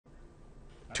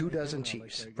24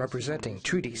 chiefs representing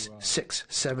Treaties 6,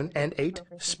 7, and 8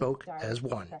 spoke as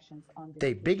one.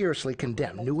 They vigorously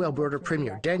condemned new Alberta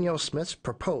Premier Danielle Smith's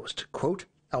proposed, quote,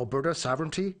 Alberta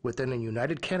Sovereignty Within a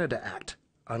United Canada Act,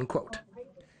 unquote.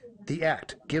 The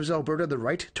Act gives Alberta the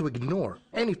right to ignore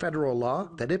any federal law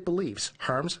that it believes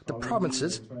harms the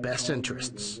province's best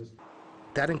interests.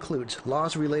 That includes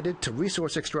laws related to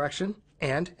resource extraction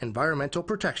and environmental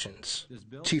protections.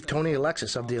 Chief Tony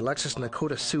Alexis of the Alexis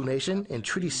Nakota Sioux Nation in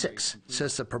Treaty 6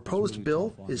 says the proposed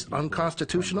bill is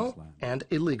unconstitutional and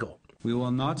illegal. We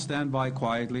will not stand by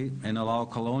quietly and allow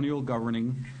colonial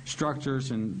governing structures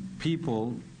and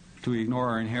people to ignore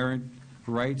our inherent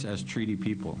rights as treaty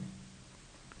people.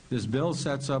 This bill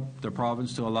sets up the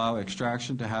province to allow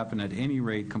extraction to happen at any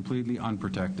rate completely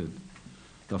unprotected.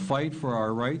 The fight for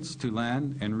our rights to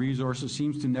land and resources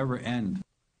seems to never end.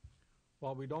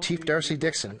 Chief Darcy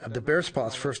Dixon of the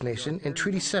Bearspaws First Nation in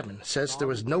Treaty 7 says there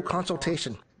was no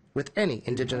consultation with any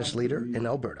Indigenous leader in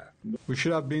Alberta. We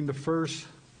should have been the first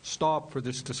stop for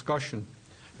this discussion.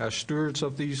 As stewards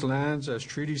of these lands, as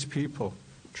treaties people,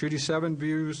 Treaty 7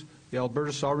 views the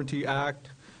Alberta Sovereignty Act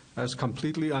as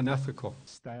completely unethical.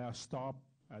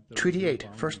 Treaty 8,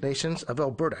 First Nations of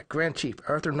Alberta Grand Chief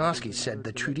Arthur Noski said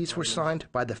the treaties were signed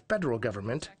by the federal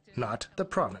government, not the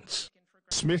province.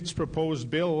 Smith's proposed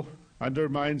bill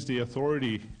undermines the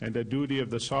authority and the duty of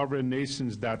the sovereign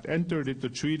nations that entered into the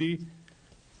treaty.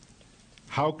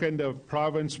 How can the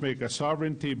province make a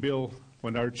sovereignty bill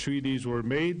when our treaties were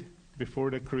made before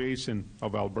the creation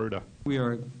of Alberta? We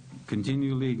are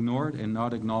continually ignored and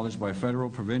not acknowledged by federal,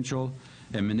 provincial,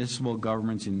 and municipal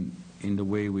governments in the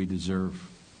way we deserve.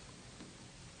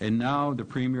 And now the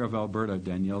Premier of Alberta,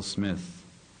 Danielle Smith,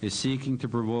 is seeking to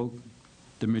provoke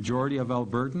the majority of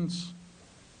Albertans,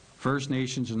 First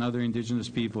Nations, and other Indigenous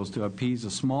peoples to appease a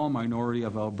small minority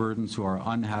of Albertans who are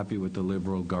unhappy with the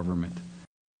Liberal government.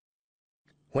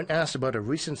 When asked about a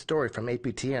recent story from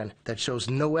APTN that shows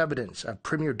no evidence of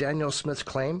Premier Danielle Smith's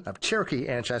claim of Cherokee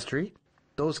ancestry,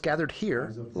 those gathered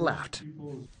here laughed.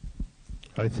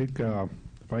 I think,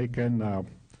 if I can,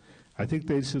 I think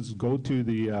they should go to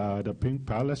the Pink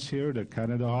Palace here, the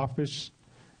Canada office.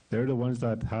 They're the ones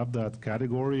that have that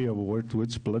category of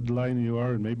which bloodline you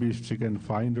are, and maybe if she can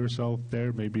find herself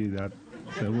there, maybe that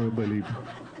will believe.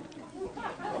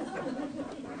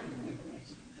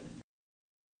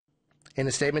 In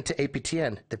a statement to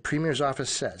APTN, the Premier's office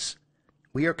says,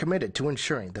 "We are committed to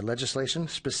ensuring the legislation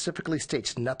specifically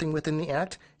states nothing within the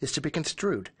Act is to be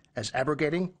construed as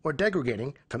abrogating or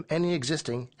degrading from any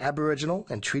existing Aboriginal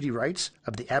and treaty rights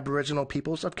of the Aboriginal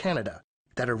peoples of Canada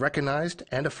that are recognized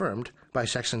and affirmed by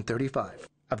Section 35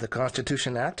 of the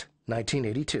Constitution Act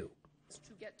 1982.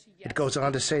 It goes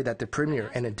on to say that the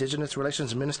Premier and Indigenous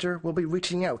Relations Minister will be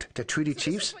reaching out to treaty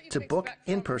chiefs to book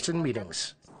in-person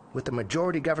meetings. With the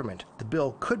majority government, the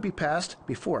bill could be passed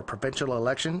before a provincial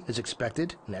election is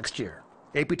expected next year.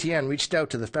 APTN reached out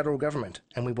to the federal government,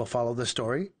 and we will follow the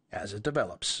story as it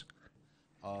develops.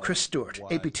 Chris Stewart,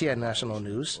 APTN National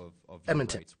News,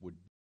 Edmonton.